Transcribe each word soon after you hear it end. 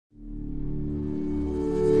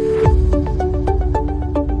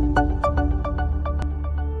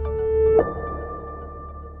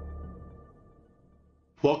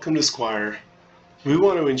Welcome to Squire. We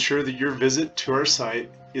want to ensure that your visit to our site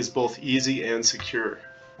is both easy and secure.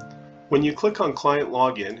 When you click on Client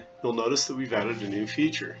Login, you'll notice that we've added a new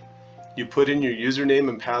feature. You put in your username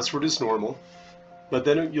and password as normal, but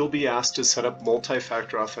then you'll be asked to set up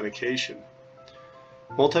multi-factor authentication.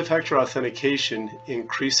 Multi-factor authentication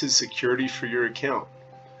increases security for your account.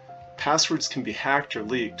 Passwords can be hacked or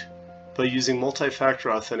leaked, but using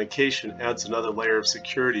multi-factor authentication adds another layer of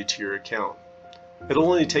security to your account. It'll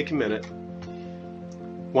only take a minute.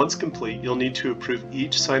 Once complete, you'll need to approve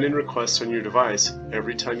each sign-in request on your device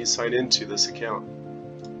every time you sign into this account.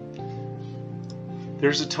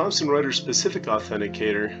 There's a Thomson Reuters specific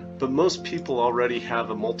authenticator, but most people already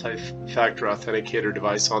have a multi-factor authenticator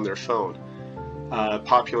device on their phone.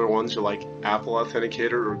 Popular ones are like Apple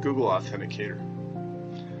Authenticator or Google Authenticator.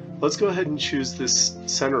 Let's go ahead and choose this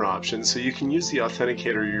center option so you can use the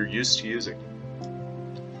authenticator you're used to using.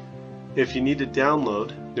 If you need to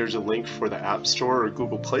download, there's a link for the App Store or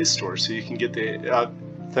Google Play Store so you can get the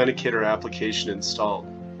Authenticator application installed.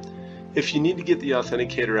 If you need to get the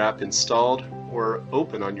Authenticator app installed or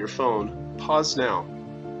open on your phone, pause now.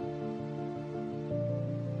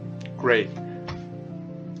 Great.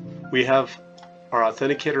 We have our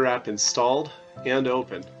Authenticator app installed and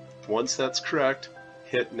open. Once that's correct,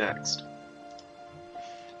 hit Next.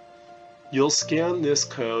 You'll scan this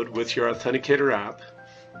code with your Authenticator app.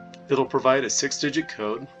 It'll provide a 6-digit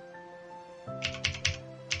code,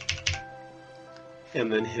 and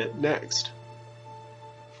then hit Next.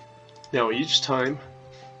 Now each time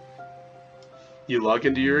you log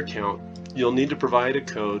into your account, you'll need to provide a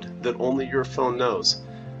code that only your phone knows.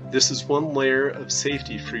 This is one layer of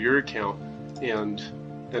safety for your account and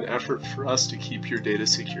an effort for us to keep your data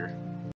secure.